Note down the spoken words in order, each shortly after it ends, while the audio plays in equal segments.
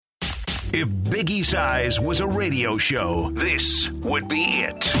If Biggie Size was a radio show, this would be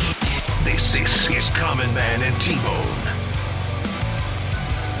it. This is Common Man and T-Bone.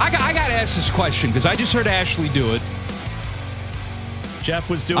 I got to ask this question because I just heard Ashley do it. Jeff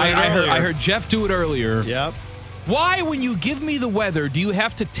was doing it earlier. I heard Jeff do it earlier. Yep. Why, when you give me the weather, do you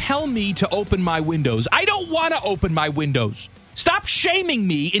have to tell me to open my windows? I don't want to open my windows. Stop shaming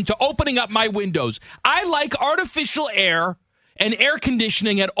me into opening up my windows. I like artificial air and air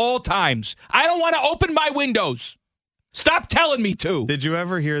conditioning at all times. I don't want to open my windows. Stop telling me to. Did you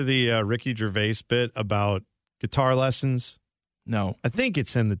ever hear the Ricky Gervais bit about guitar lessons? No. I think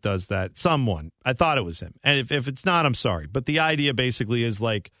it's him that does that. Someone. I thought it was him. And if it's not, I'm sorry. But the idea basically is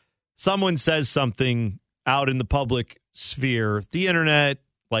like someone says something out in the public sphere, the internet,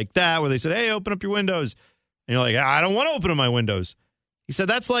 like that, where they said, hey, open up your windows. And you're like, I don't want to open up my windows. He said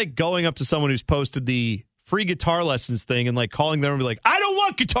that's like going up to someone who's posted the free guitar lessons thing and like calling them and be like, I don't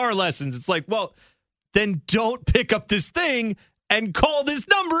want guitar lessons. It's like, well, then don't pick up this thing and call this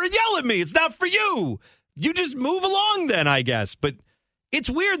number and yell at me. It's not for you. You just move along then, I guess. But it's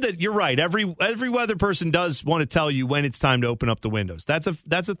weird that you're right. Every weather person does want to tell you when it's time to open up the windows. That's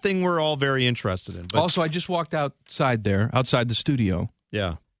a thing we're all very interested in. But also, I just walked outside the studio.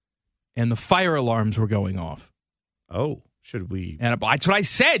 Yeah. And the fire alarms were going off. Oh, should we? And that's what I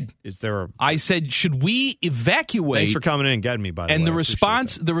said. I said, should we evacuate? Thanks for coming in and getting me, by the way. And the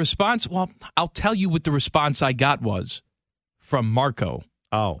response, well, I'll tell you what the response I got was from Marco.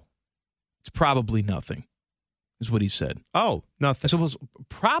 Oh. It's probably nothing, is what he said. Oh, nothing. I suppose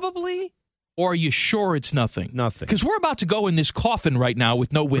probably, or are you sure it's nothing? Nothing. Because we're about to go in this coffin right now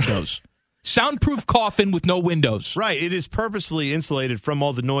with no windows. Soundproof coffin with no windows. Right. It is purposefully insulated from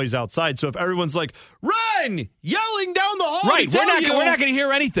all the noise outside. So if everyone's like, run, yelling down the hall. Right. We're not going to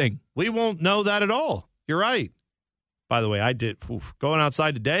hear anything. We won't know that at all. You're right. By the way, I did. Going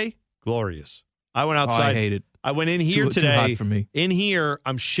outside today, glorious. I went outside. I hate it. I went in here today. Too hot for me. In here,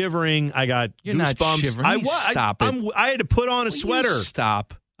 I'm shivering. I got You're goosebumps. Not shivering. Stop it. I had to put on a sweater.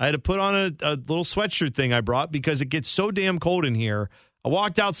 Stop. I had to put on a little sweatshirt thing I brought because it gets so damn cold in here. I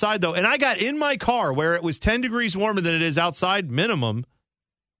walked outside, though, and I got in my car where it was 10 degrees warmer than it is outside, minimum,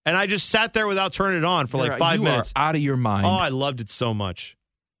 and I just sat there without turning it on for like 5 minutes. You are out of your mind. Oh, I loved it so much.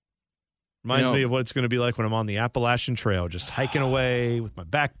 Reminds me of what it's going to be like when I'm on the Appalachian Trail, just hiking away with my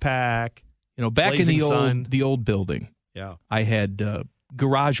backpack. Back in the old building, yeah, I had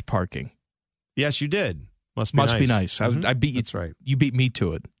garage parking. Yes, you did. Must be nice. Mm-hmm. I beat you. That's right. You beat me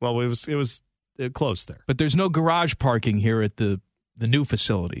to it. Well, it was close there. But there's no garage parking here at the new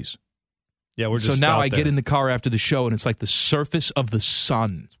facilities. Yeah, we're just so now out I there. get in the car after the show, and it's like the surface of the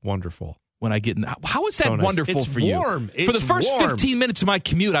sun. It's wonderful. When I get in, how is that so nice. wonderful it's for warm. you? For the first 15 minutes of my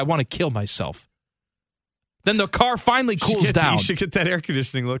commute, I want to kill myself. Then the car finally cools down. You should get that air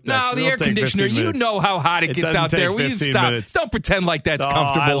conditioning looked at. No, the air conditioner. You know how hot it gets out there. Will you stop? Minutes. Don't pretend like that's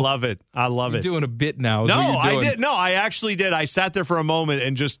comfortable. I love it. You're doing a bit now. No, I did. No, I actually did. I sat there for a moment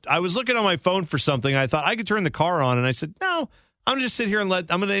and I was looking on my phone for something. I thought I could turn the car on, and I said, no, I'm going to just sit here and I'm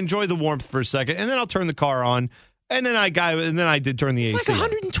going to enjoy the warmth for a second, and then I'll turn the car on. And then I did turn the AC. It's like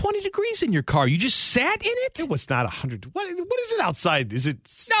 120 degrees in your car. You just sat in it? It was not 100. What is it outside? Is it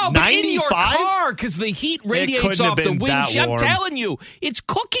 95? But in your car, because the heat radiates off the windshield. I'm telling you, it's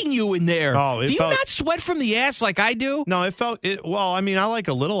cooking you in there. Oh, do you not sweat from the ass like I do? No, it felt it. Well, I mean, I like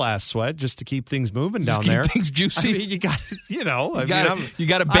a little ass sweat just to keep things moving down there. Keep things juicy. I mean, you got you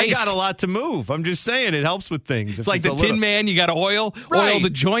got to base. I got a lot to move. I'm just saying it helps with things. It's like the Tin Man. You got to oil the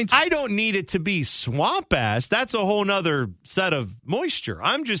joints. I don't need it to be swamp ass. That's a whole nother set of moisture.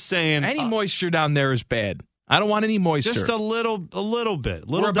 I'm just saying any moisture down there is bad. I don't want any moisture. Just a little bit.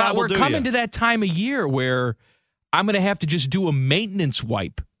 We're coming to that time of year where I'm going to have to just do a maintenance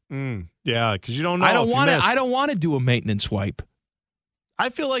wipe. Yeah, because you don't know. I don't want to do a maintenance wipe. I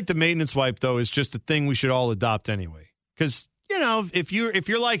feel like the maintenance wipe though is just a thing we should all adopt anyway. Because if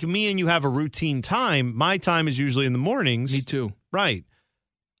you're like me and you have a routine time, my time is usually in the mornings. Me too. Right.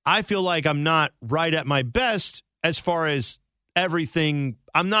 I feel like I'm not right at my best as far as everything.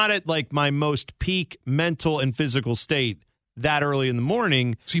 I'm not at like my most peak mental and physical state that early in the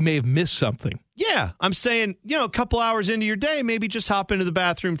morning. So you may have missed something. Yeah. I'm saying, a couple hours into your day, maybe just hop into the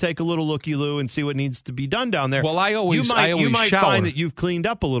bathroom, take a little looky-loo and see what needs to be done down there. Well, you might shower. Find that you've cleaned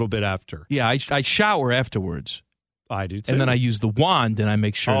up a little bit after. Yeah, I shower afterwards. I do too. And then I use the wand and I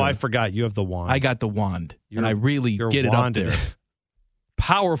make sure. Oh, I forgot. You have the wand. I got the wand. And I really get it up there.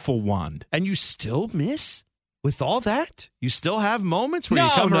 Powerful wand. And you still miss? With all that, you still have moments where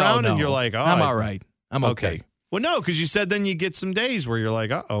you come around and you're like, oh, I'm all right. I'm okay. Well, no, because you said then you get some days where you're like,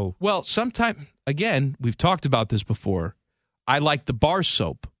 uh-oh. Well, sometime, again, we've talked about this before. I like the bar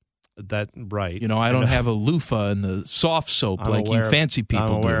soap. Right. You know, I don't have a loofah and the soft soap like you fancy people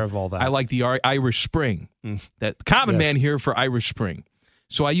do. I'm aware of all that. I like the Irish Spring. That common man here for Irish Spring.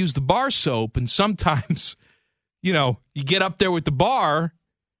 So I use the bar soap, and sometimes, you know, you get up there with the bar,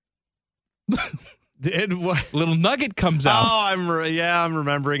 little nugget comes out. Oh, I'm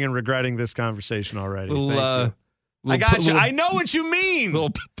remembering and regretting this conversation already. I got you. I know what you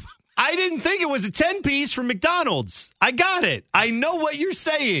mean. I didn't think it was a 10-piece from McDonald's. I got it. I know what you're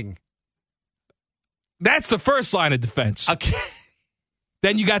saying. That's the first line of defense. Okay.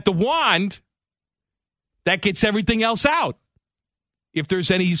 Then you got the wand that gets everything else out. If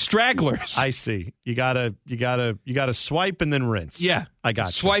there's any stragglers. I see. You gotta swipe and then rinse. Yeah. I got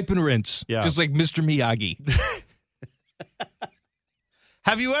you. Swipe and rinse. Yeah. Just like Mr. Miyagi.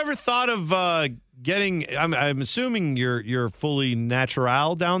 Have you ever thought of getting? I'm assuming you're fully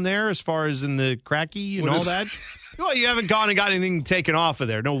natural down there as far as in the cracky and all that. Well, you haven't gone and got anything taken off of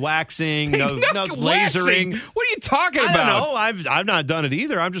there. No waxing, no lasering. What are you talking about? I don't know. I've not done it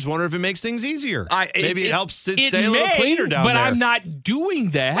either. I'm just wondering if it makes things easier. Maybe it helps it stay a little cleaner down there. But I'm not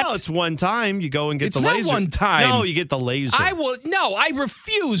doing that. Well, it's one time. You go and get the laser. It's not one time. No, you get the laser. I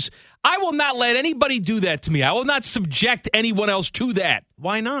refuse. I will not let anybody do that to me. I will not subject anyone else to that.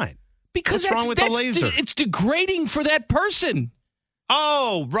 Why not? Because what's wrong with the laser? It's degrading for that person.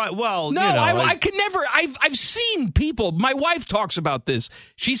 Oh, right. Well, no, I could never. I've seen people. My wife talks about this.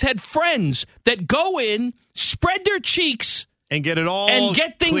 She's had friends that go in, spread their cheeks, and get it all and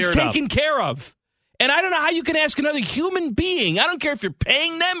get things taken up. Care of. And I don't know how you can ask another human being, I don't care if you're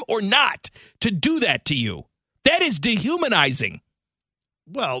paying them or not, to do that to you. That is dehumanizing.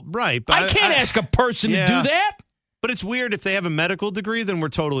 Well, right. But I can't ask a person to do that. But it's weird if they have a medical degree, then we're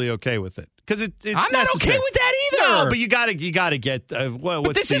totally okay with it because it's. I'm not okay with that either. No, but you gotta get.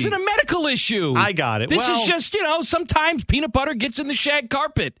 But this isn't a medical issue. I got it. This is just sometimes peanut butter gets in the shag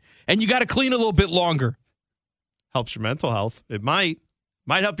carpet, and you got to clean a little bit longer. Helps your mental health. It might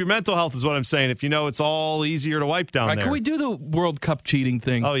help your mental health, is what I'm saying. If you know it's all easier to wipe down there. Can we do the World Cup cheating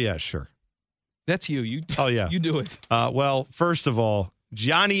thing? Oh yeah, sure. That's you. Oh yeah, you do it. Well, first of all,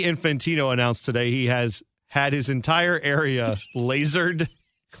 Gianni Infantino announced today he has had his entire area lasered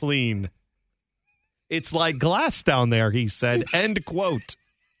clean. It's like glass down there, he said. End quote.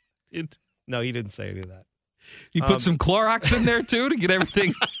 No, he didn't say any of that. You put some Clorox in there, too, to get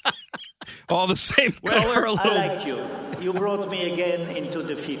everything all the same color. I like you. You brought me again into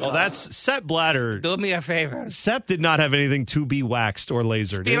the FIFA. Oh, that's Sepp Blatter. Do me a favor. Sepp did not have anything to be waxed or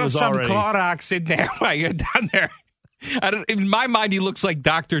lasered. Spill some Clorox in there while you're down there. In my mind, he looks like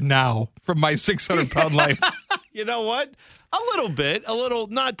Dr. Now from My 600-Pound Life. You know what? A little bit. A little,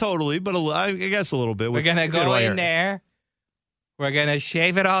 not totally, but I guess a little bit. We're going to go in there. We're going to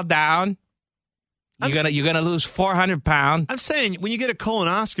shave it all down. You're gonna lose 400 pounds. I'm saying when you get a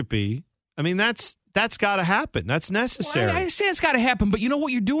colonoscopy, I mean, that's got to happen. That's necessary. Well, I say it's got to happen, but you know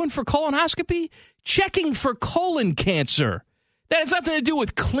what you're doing for colonoscopy? Checking for colon cancer. That has nothing to do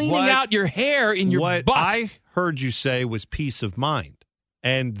with cleaning out your hair in your butt. What I heard you say was peace of mind.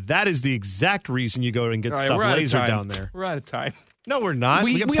 And that is the exact reason you go and get stuff lasered down there. We're out of time. No, we're not.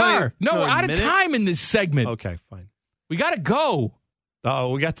 We are. No, we're out of time in this segment. Okay, fine. We got to go. Oh,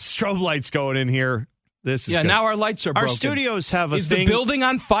 we got the strobe lights going in here. This is good. Now our lights are broken. Our studios have a thing. Is the building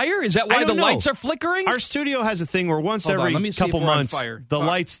on fire? Is that why the lights are flickering? Our studio has a thing where once every couple months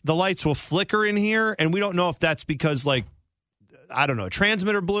the lights will flicker in here, and we don't know if that's because, like, I don't know, a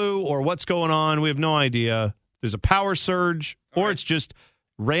transmitter blew or what's going on. We have no idea. There's a power surge, or it's just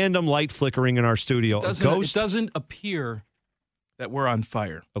random light flickering in our studio. It doesn't appear that we're on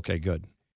fire. Okay, good.